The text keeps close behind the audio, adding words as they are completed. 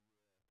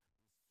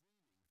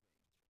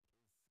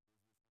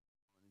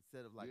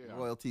instead of like Yeah.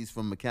 royalties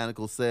from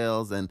mechanical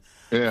sales and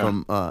Yeah.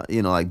 from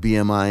like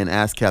BMI and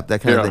ASCAP,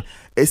 that kind of Yeah.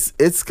 thing.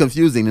 It's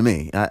confusing to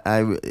me.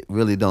 I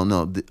really don't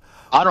know.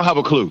 I don't have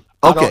a clue.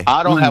 Okay.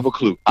 I don't have a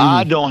clue.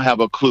 I don't have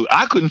a clue.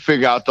 I couldn't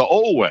figure out the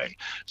old way.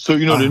 So,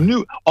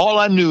 all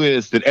I knew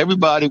is that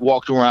everybody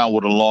walked around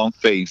with a long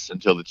face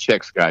until the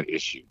checks got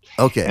issued.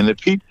 Okay. And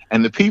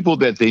the people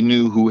that they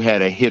knew who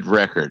had a hit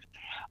record,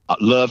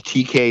 loved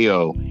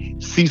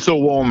TKO,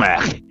 Cecil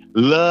Womack,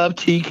 loved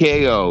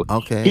TKO.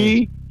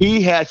 Okay.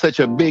 He had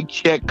such a big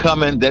check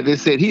coming that they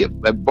said he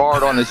had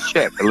borrowed on his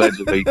check,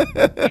 allegedly.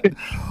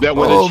 That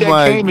when the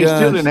check came, he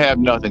still didn't have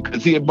nothing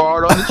because he had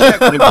borrowed on the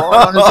check and he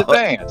borrowed on his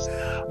advance.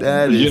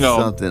 That is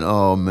something.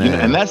 Oh, man.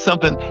 And that's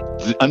something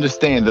to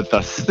understand, that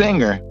the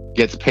singer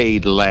gets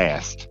paid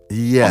last on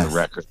the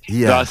record.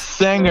 Yeah. The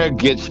singer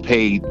gets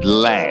paid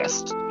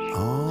last.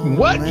 Oh,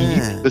 What?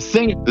 man. The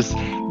singer,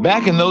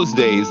 back in those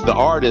days, the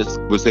artist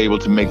was able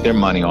to make their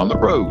money on the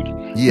road.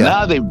 Yeah.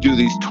 Now they do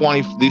these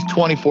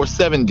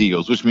 24/7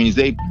 deals, which means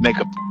they make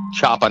a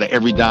chop out of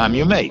every dime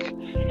you make.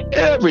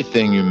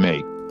 Everything you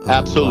make.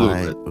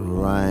 Absolutely.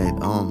 Right.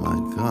 Oh, my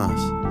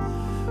gosh.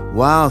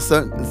 Wow.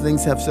 Certain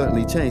things have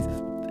certainly changed.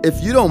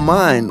 If you don't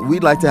mind,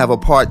 we'd like to have a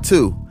part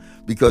 2,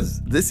 because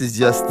this is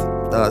just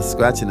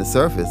scratching the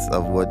surface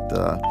of what.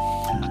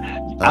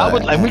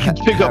 And we can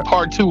pick up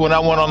part 2 when I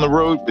went on the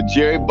road with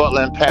Jerry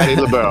Butler and Patti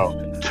LaBelle.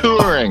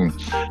 touring.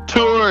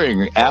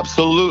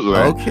 Absolutely.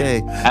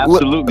 Okay.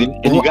 Absolutely.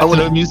 And you got to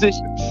know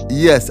musicians.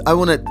 Yes, I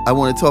want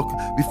to talk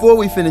before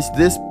we finish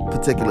this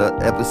particular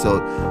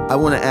episode. I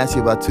want to ask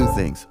you about 2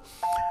 things.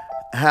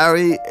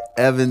 Harry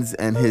Evans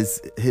and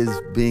his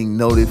being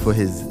noted for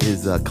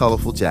his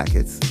colorful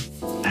jackets.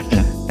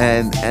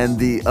 And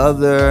the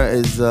other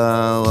is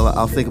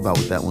I'll think about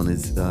what that one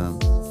is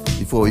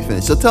before we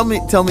finish. So tell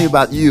me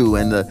about you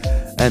and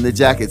the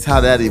jackets,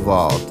 how that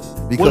evolved.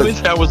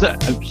 Because I was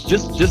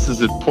just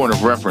as a point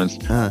of reference,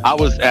 I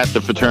was at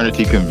the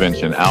fraternity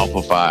convention,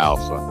 Alpha Phi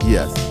Alpha.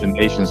 Yes. The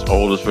nation's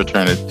oldest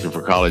fraternity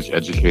for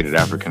college-educated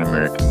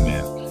African-American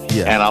men.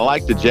 Yeah. And I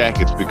like the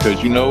jackets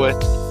because you know what?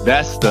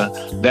 That's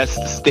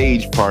the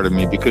stage part of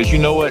me, because you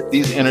know what?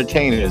 These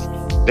entertainers,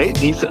 they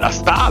need a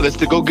stylist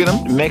to go get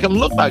them, make them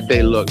look like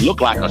they look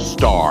like a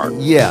star.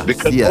 Yeah.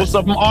 Because most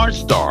of them aren't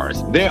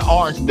stars. They're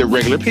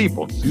regular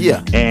people.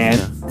 Yeah.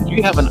 And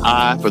you have an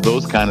eye for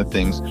those kind of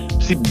things.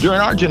 See, during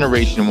our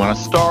generation, when a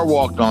star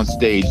walked on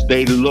stage,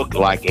 they looked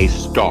like a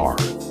star.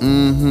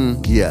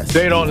 Mm-hmm. Yes.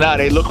 They don't now.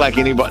 They look like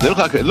anybody. They look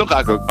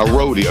like a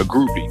roadie, a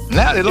groupie.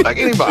 Now they look like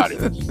anybody.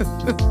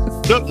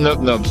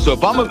 No. So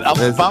if I'm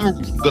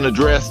gonna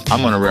dress,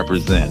 I'm gonna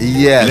represent.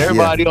 Yes. And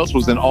everybody else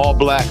was in all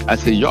black. I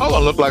said, y'all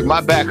gonna look like my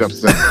backup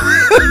singer.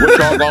 What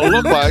y'all gonna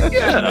look like?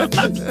 Yeah.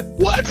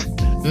 What?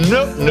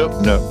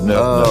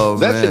 No.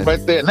 That's it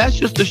right there. And that's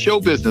just the show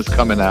business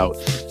coming out.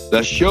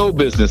 The show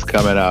business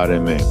coming out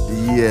in me.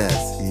 Yes.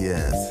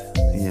 Yeah.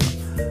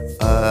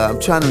 I'm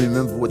trying to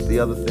remember what the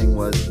other thing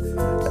was.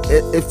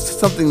 It's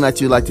something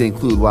that you'd like to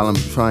include while I'm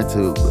trying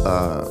to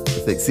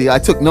think. See, I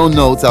took no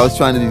notes. I was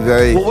trying to be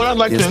very what I'd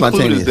like to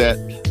include is that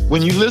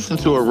when you listen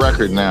to a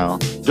record now,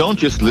 don't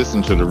just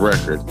listen to the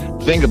record.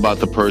 Think about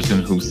the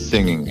person who's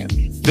singing it.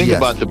 Think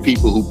about the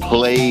people who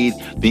played,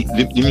 the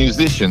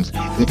musicians.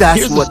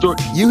 That's what the story.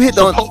 You hit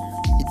on.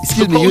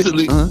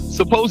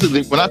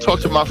 Supposedly, when I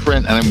talk to my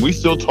friend, and we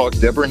still talk,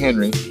 Deborah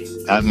Henry,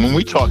 and when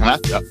we talk,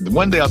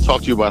 one day I'll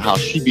talk to you about how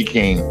she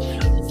became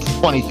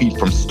 20 feet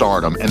from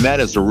stardom, and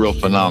that is a real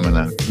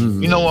phenomenon.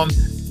 Mm-hmm. You know,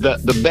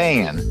 the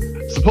band,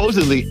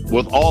 supposedly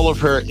with all of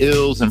her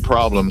ills and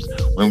problems,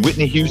 when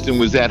Whitney Houston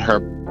was at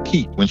her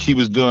peak, when she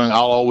was doing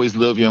I'll Always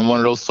Love You in one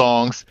of those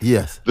songs,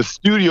 the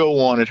studio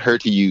wanted her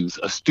to use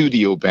a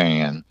studio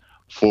band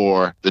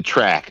for the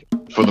track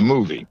for the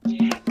movie,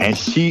 and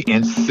she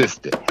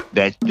insisted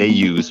that they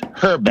use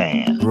her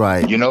band.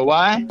 Right. You know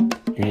why?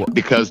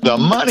 Because the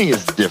money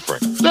is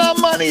different. The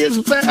money is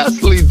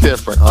vastly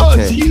different. Okay. Oh,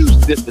 it's huge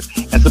difference.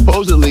 And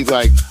supposedly,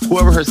 like,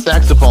 whoever her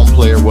saxophone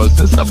player was,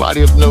 then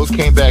somebody of note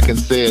came back and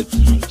said,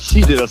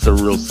 she did us a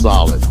real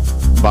solid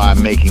by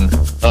making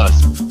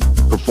us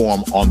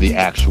perform on the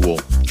actual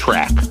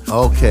track.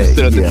 Okay.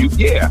 Instead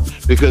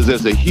of because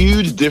there's a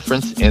huge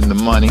difference in the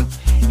money.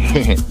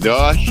 There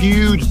are a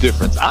huge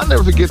difference. I'll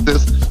never forget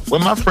this.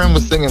 When my friend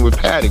was singing with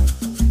Patti,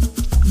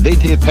 they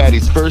did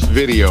Patti's first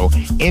video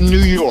in New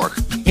York,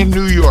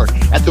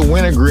 at the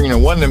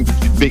Winter-Green, one of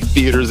them big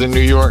theaters in New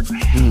York.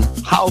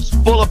 House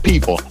full of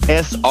people.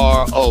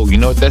 SRO. You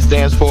know what that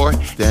stands for?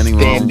 Standing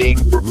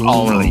room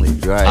only.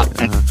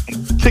 Right. And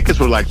tickets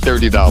were like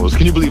 $30.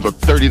 Can you believe a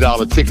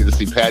 $30 ticket to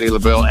see Patti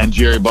LaBelle and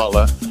Jerry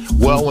Butler?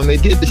 Well, when they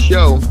did the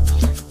show,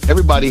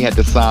 everybody had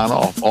to sign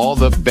off. All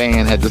the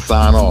band had to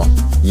sign off,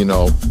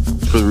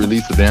 for the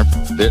release of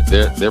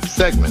their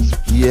segments.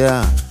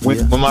 Yeah.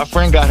 When my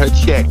friend got her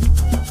check,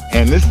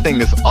 and this thing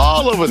is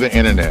all over the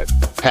internet,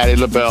 Patti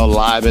LaBelle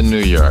live in New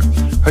York,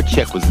 her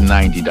check was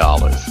 $90.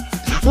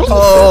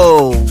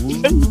 Oh,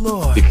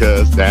 Lord.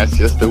 Because that's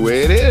just the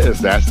way it is.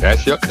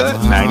 That's your cut,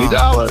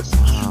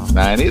 $90.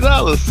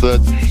 $90,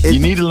 son. You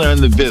need to learn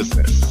the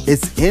business.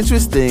 It's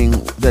interesting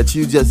that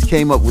you just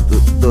came up with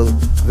the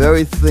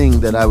very thing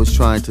that I was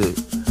trying to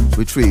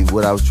retrieve,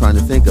 what I was trying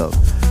to think of.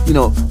 You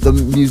know, the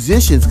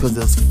musicians, because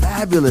there's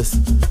fabulous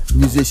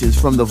musicians,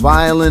 from the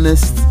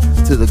violinist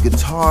to the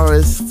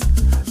guitarist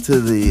to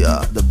the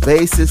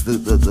bassist,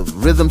 the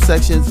rhythm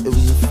sections. It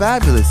was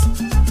fabulous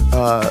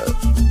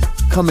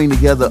coming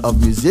together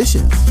of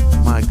musicians.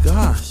 My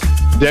gosh.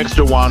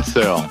 Dexter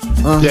Wansell.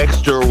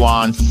 Dexter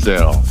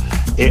Wansell.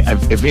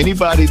 If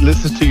anybody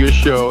listens to your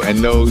show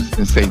and knows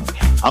and say,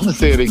 I'm going to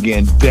say it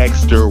again,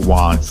 Dexter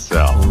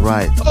Wansell.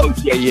 Right. Oh,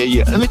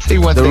 yeah. Let me tell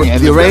you one thing.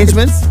 And the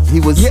arrangements? He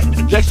was... Yeah,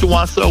 Dexter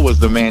Wansell was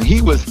the man.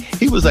 He was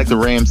like the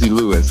Ramsey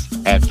Lewis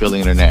at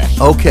Philly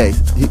International. Okay.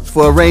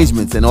 For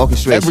arrangements and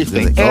orchestration.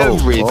 Everything.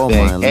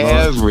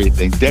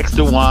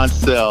 Dexter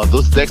Wansell.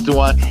 Those Dexter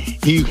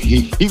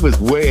he was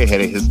way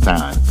ahead of his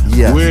time.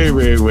 Yeah. Way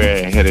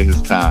ahead of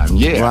his time.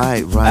 Yeah.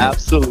 Right.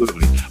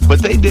 Absolutely.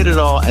 But they did it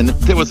all, and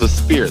there was a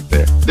spirit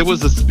there. There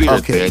was a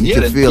spirit there. And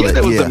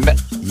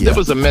there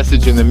was a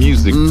message in the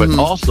music, but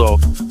also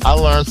I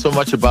learned so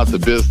much about the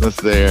business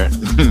there.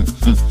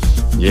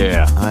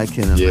 Yeah. I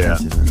can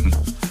imagine.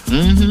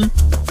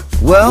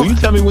 Mm-hmm. Well, you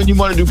tell me when you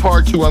want to do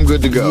part 2, I'm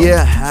good to go.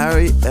 Yeah,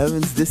 Harry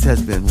Evans, this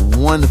has been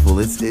wonderful.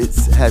 It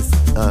has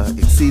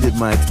exceeded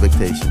my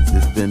expectations.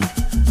 It's been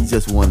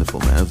just wonderful,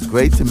 man. It was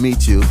great to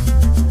meet you.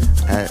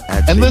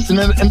 Listen,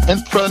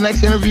 and for the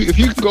next interview, if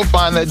you can go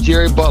find that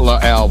Jerry Butler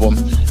album,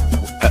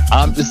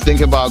 I'm just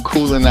thinking about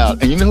cooling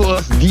out. And you know who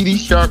else? Dee Dee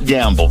Sharp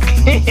Gamble.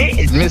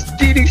 Miss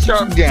Dee Dee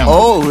Sharp Gamble.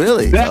 Oh,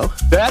 really?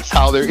 That's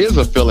how there is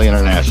a Philly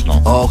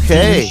International.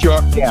 Okay. Dee Dee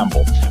Sharp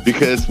Gamble.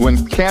 Because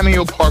when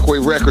Cameo Parkway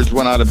Records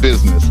went out of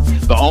business,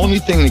 the only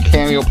thing that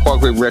Cameo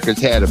Parkway Records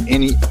had of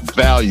any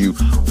value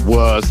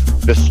was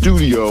the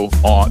studio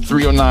on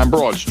 309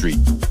 Broad Street.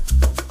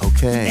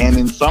 Okay. And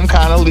in some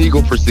kind of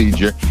legal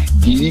procedure,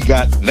 Dee Dee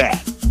got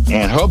that.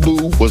 And her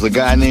boo was a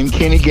guy named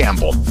Kenny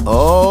Gamble.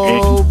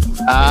 Oh,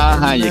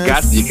 you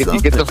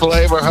get the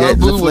flavor. Her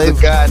boo was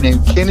a guy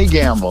named Kenny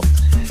Gamble.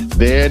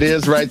 There it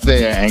is, right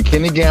there. And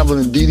Kenny Gamble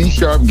and Dee Dee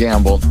Sharp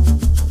Gamble,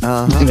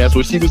 and that's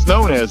what she was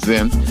known as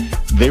then.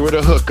 They were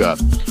the hookup.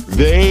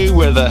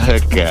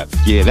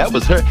 Yeah, that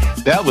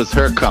was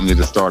her company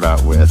to start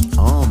out with.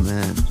 Oh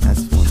man,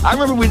 that's wonderful. I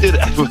remember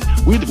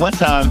we one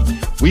time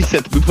we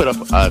put up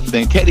a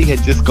thing. Teddy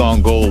had just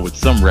gone gold with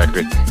some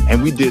record,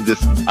 and we did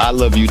this I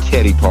Love You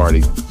Teddy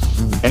party.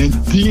 And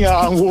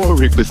Dionne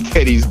Warwick was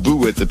Teddy's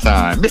boo at the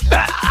time.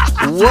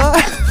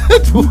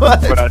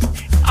 What? But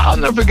I'll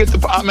never forget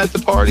I'm at the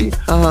party.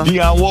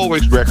 Dionne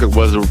Warwick's record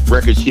was a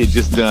record she had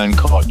just done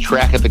called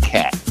Track of the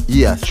Cat.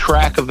 Yes.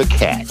 Track of the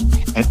Cat.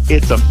 And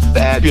it's a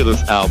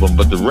fabulous album,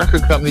 but the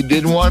record company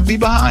didn't want to be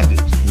behind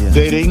it. Yeah.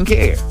 They didn't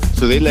care.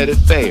 So they let it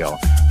fail.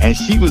 And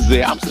she was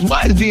there.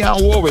 Why is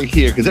Dionne Warwick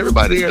here? Because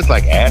everybody there is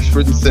like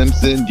Ashford and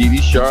Simpson, Dee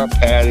Dee Sharp,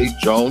 Patty,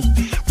 Jones.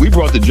 We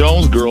brought the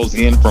Jones girls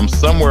in from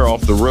somewhere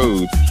off the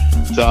road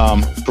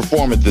to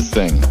perform at this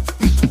thing.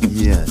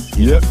 Yes.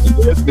 Yep. And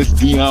there's Miss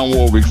Dionne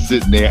Warwick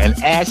sitting there, and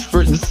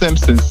Ashford and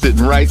Simpson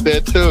sitting right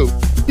there too.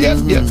 Yep.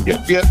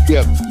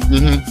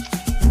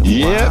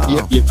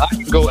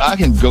 I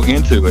can go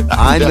into it.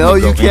 I know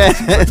you can.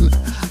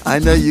 I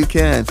know you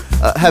can.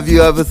 Have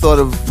you ever thought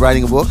of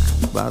writing a book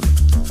about it?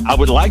 I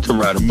would like to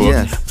write a book,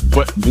 yes.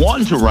 But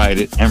wanting to write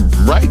it and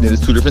writing it is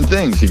two different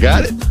things. You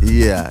got it?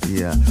 Yeah.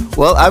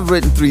 Well, I've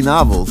written 3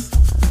 novels.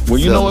 Well,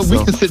 you know what?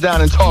 We can sit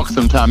down and talk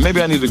sometime. Maybe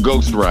I need a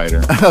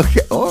ghostwriter. Okay,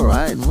 all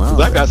right.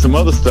 Well, I got some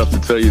other stuff to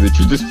tell you that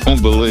you just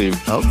won't believe.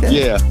 Okay.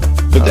 Yeah,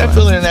 but that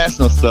Philly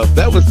International stuff,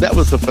 that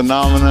was a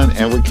phenomenon.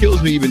 And what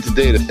kills me even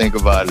today to think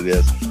about it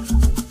is,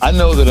 I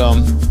know that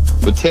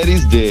but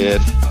Teddy's dead.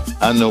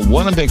 I know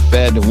one of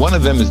McFadden, one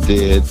of them is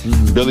dead.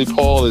 Mm-hmm. Billy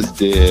Paul is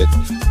dead.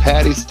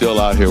 Patty's still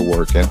out here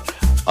working.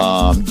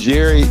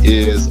 Jerry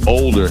is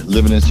older,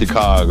 living in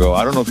Chicago.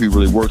 I don't know if he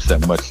really works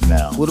that much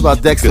now. What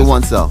about Dexter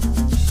Wansell?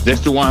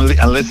 Dexter Wansell,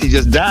 unless he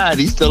just died,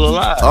 he's still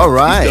alive. All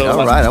right.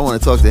 I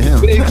want to talk to him.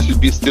 Big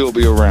should still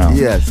be around.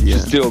 Yes.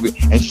 Should still be.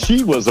 And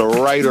she was a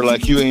writer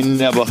like you ain't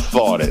never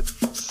thought it.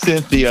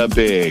 Cynthia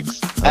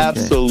Biggs. Okay.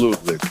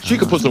 Absolutely. She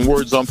could put some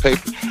words on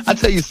paper. I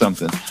tell you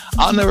something.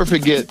 I'll never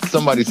forget,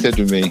 somebody said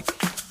to me,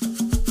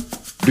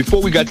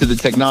 before we got to the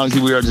technology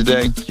we are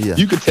today,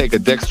 you could take a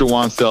Dexter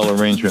Wansell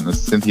arrangement of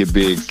Cynthia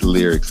Biggs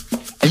lyrics,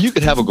 and you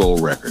could have a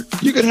gold record.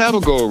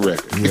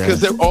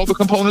 Because all the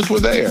components were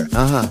there.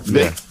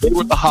 They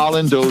were the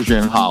Holland Dozier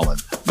in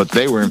Holland, but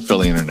they were in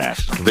Philly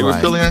International. They were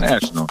Philly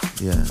International.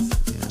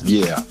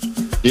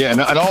 Yeah,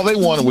 and all they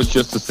wanted was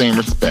just the same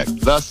respect.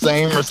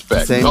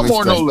 No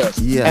more, no less.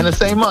 Yeah. And the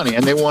same money.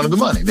 And they wanted the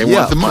money. They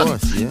wanted the money.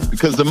 Course,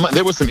 because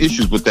there were some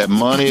issues with that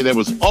money. There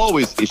was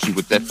always issue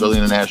with that Philly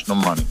International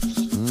money.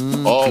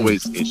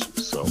 Always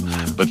issues. So,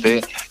 but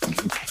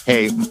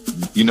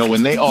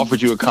when they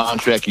offered you a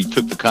contract, you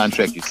took the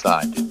contract, you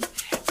signed it,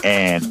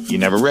 and you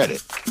never read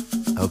it.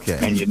 Okay.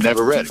 And you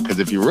never read it, because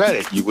if you read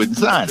it, you wouldn't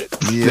sign it.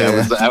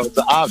 Yeah. That was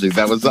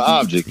the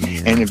object.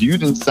 Yeah. And if you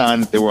didn't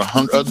sign it, there were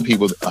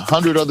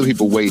 100 other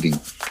people waiting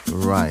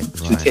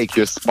to take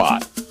your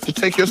spot. To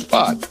take your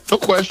spot. No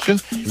question.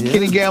 Yeah.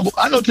 Kenny Gamble.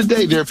 I know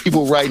today there are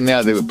people right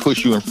now that would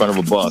push you in front of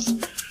a bus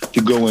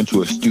to go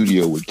into a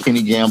studio with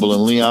Kenny Gamble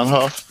and Leon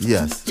Huff.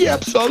 Yes. Yeah,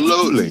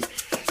 absolutely.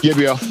 You'd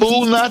be a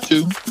fool not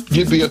to.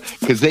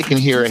 Because they can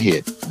hear a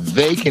hit.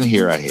 They can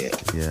hear a hit.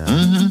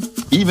 Yeah.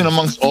 Even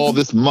amongst all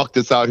this muck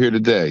that's out here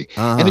today.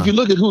 And if you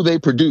look at who they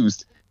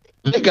produced,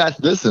 they got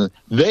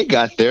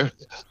there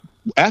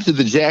after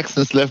the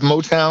Jacksons left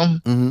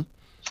Motown,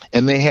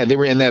 and they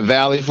were in that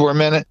valley for a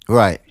minute.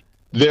 Right.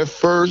 Their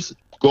first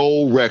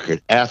gold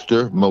record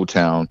after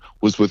Motown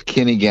was with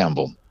Kenny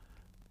Gamble.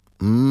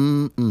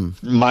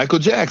 Michael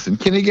Jackson.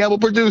 Kenny Gamble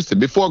produced it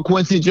before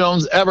Quincy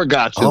Jones ever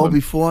got to him.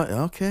 Before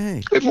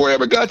he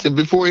ever got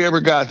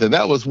there.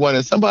 That was one.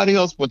 And somebody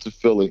else went to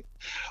Philly.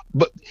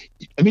 But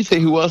let me tell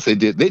you who else they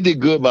did. They did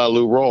Good by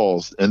Lou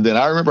Rawls. And then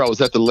I remember I was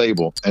at the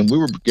label, and we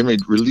were getting ready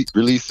to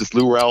release this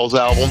Lou Rawls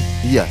album.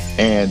 Yes.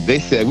 And they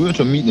said, we went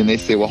to a meeting, and they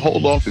said, well,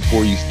 hold off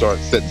before you start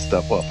setting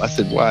stuff up. I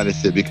said, why? They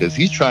said, because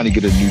he's trying to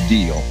get a new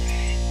deal.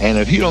 And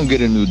if he don't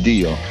get a new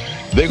deal,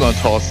 they're going to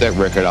toss that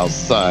record out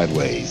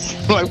sideways.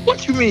 I'm like,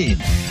 what you mean?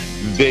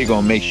 They're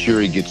going to make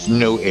sure he gets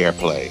no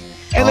airplay.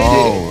 And they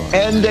did.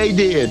 And they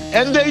did.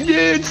 And they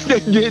did. They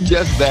did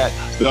just that.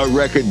 The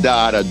record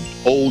died an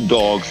old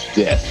dog's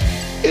death.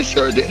 It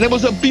sure did. And it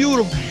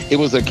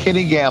was a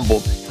Kenny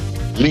Gamble,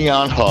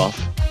 Leon Huff,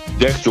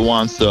 Dexter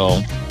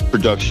Wansel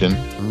production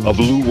of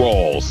Lou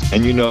Rawls.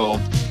 And you know,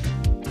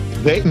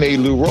 they made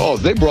Lou Rawls.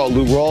 They brought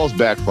Lou Rawls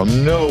back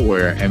from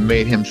nowhere and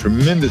made him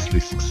tremendously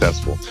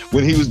successful.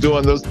 When he was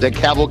doing that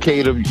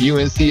cavalcade of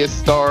UNCS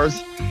stars,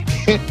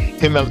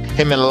 him and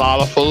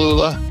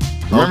Lollapalooza.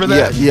 Remember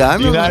that? Yeah, I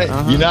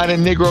remember. United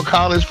Negro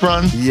College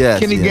Fund? Yes.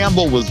 Kenny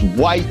Gamble was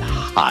white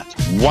hot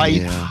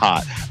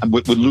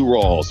with Lou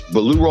Rawls.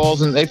 But Lou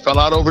Rawls, and they fell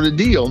out over the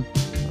deal.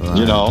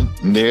 You know,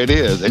 and there it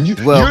is. And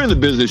you're in the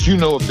business. You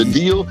know, if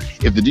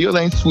the deal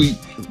ain't sweet,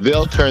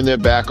 they'll turn their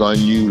back on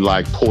you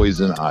like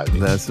poison ivy.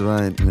 That's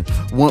right.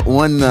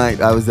 One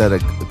night I was at a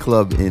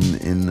club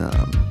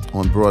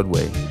on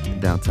Broadway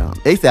downtown,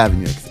 8th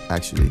Avenue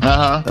actually,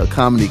 a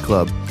comedy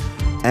club,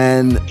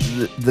 and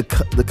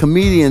the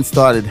comedian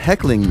started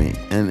heckling me,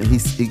 and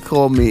he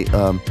called me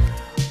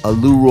a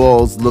Lou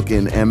Rawls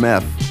looking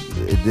MF.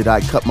 Did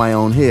I cut my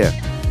own hair?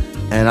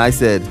 And I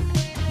said,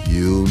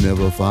 "You'll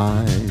never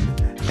find."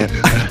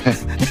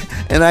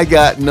 And I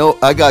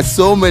got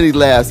so many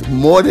laughs,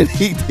 more than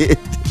he did.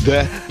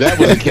 That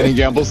was a Kenny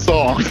Gamble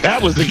song.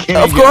 That was a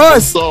Kenny Gamble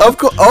song. Of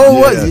course. Oh,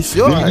 yeah. Was you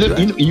sure?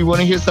 You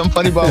want to hear something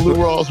funny about Lou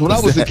Rawls? When I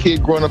was a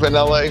kid growing up in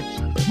L.A.,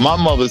 my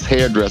mother's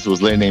hairdresser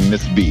was a lady named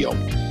Miss Beale.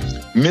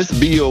 Miss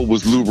Beale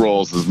was Lou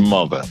Rawls'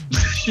 mother.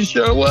 She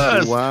sure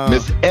was. Wow.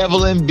 Miss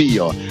Evelyn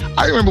Beale.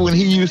 I remember when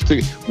he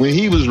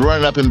was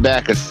running up and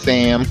back of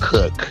Sam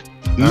Cooke.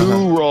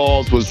 Lou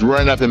Rawls was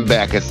running up and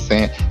back as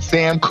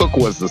Sam Cooke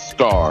was the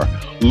star.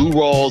 Lou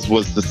Rawls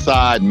was the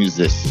side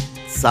musician.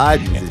 Wow.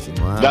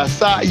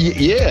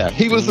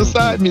 He was the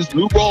side musician.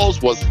 Lou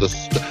Rawls was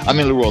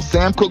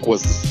Sam Cooke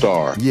was the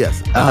star.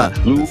 Yes.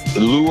 Lou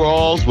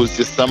Rawls was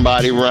just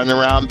somebody running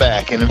around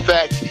back. And in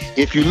fact,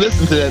 if you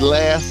listen to that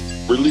last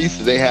release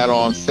that they had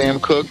on Sam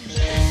Cooke,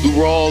 Lou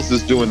Rawls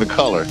is doing the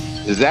color.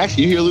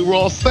 You hear Lou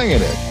Rawls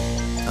singing it.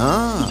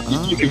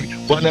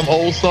 One of them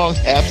old songs,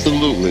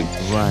 absolutely.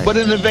 Right. But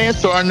in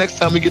advance to our next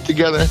time we get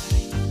together,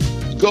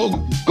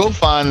 go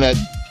find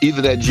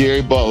either that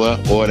Jerry Butler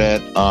or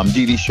that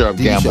Dee Dee Sharp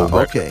Gamble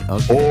record.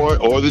 Okay.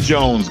 Or the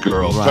Jones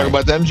Girls. Right. Talk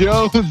about them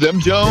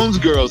Jones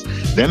Girls.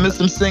 Them is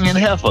some singing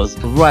heifers.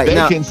 Right. They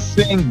can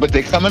sing, but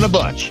they come in a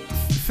bunch.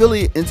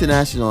 Philly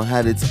International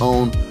had its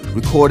own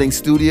recording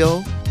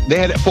studio. They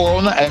had it at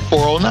 409. At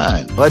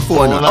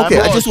 409.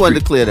 Okay, I just wanted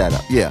to clear that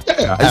up. Yeah,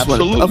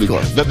 absolutely.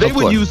 But they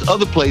would use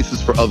other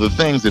places for other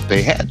things if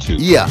they had to.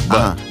 Yeah.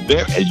 But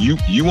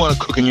you want to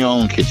cook in your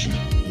own kitchen.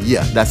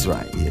 Yeah, that's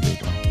right. Yeah, there you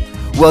go.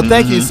 Well,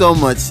 thank you so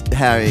much,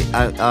 Harry.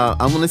 I'm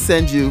going to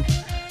send you,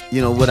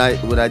 what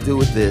I do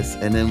with this,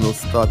 and then we'll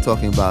start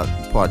talking about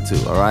part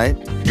 2. All right?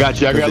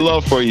 Gotcha. I got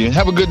love for you.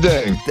 Have a good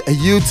day.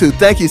 You too.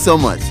 Thank you so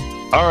much.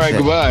 All right.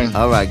 Goodbye.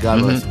 All right.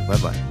 God bless you.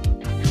 Bye-bye.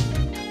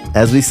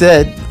 As we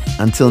said,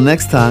 until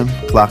next time,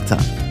 clock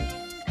time.